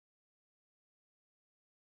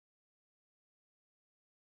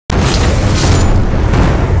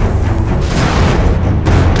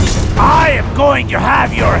going to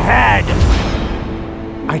have your head.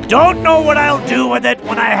 I don't know what I'll do with it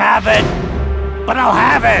when I have it, but I'll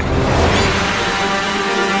have it.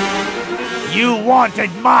 You wanted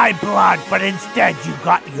my blood, but instead you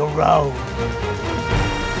got your own.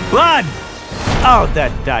 Blood! Oh,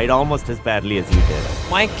 that died almost as badly as you did.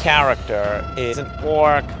 My character is an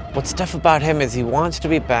orc. What's tough about him is he wants to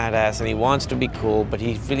be badass and he wants to be cool, but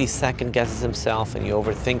he really second-guesses himself and he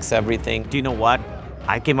overthinks everything. Do you know what?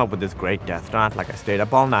 I came up with this great death knot, like I stayed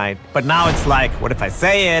up all night. But now it's like, what if I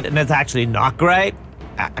say it and it's actually not great?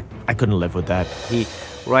 I couldn't live with that. He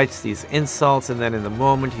writes these insults and then in the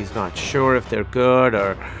moment he's not sure if they're good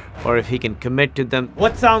or if he can commit to them.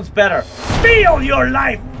 What sounds better? Feel your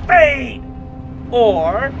life fade!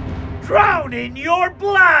 Or drown in your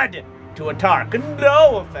blood! To a Tarkin,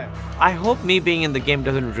 no offense. I hope me being in the game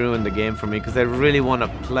doesn't ruin the game for me because I really want to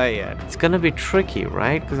play it. It's gonna be tricky,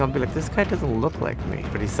 right? Because I'll be like, this guy doesn't look like me,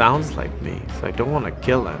 but he sounds like me, so I don't want to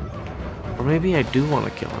kill him. Or maybe I do want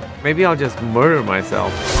to kill him. Maybe I'll just murder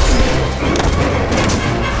myself.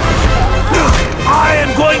 I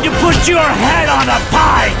am going to put your head on a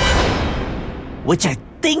pike! Which I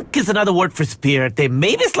think is another word for spear. They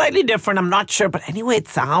may be slightly different, I'm not sure, but anyway, it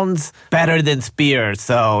sounds better than spear,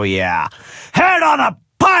 so yeah. Head on a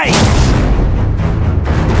pike!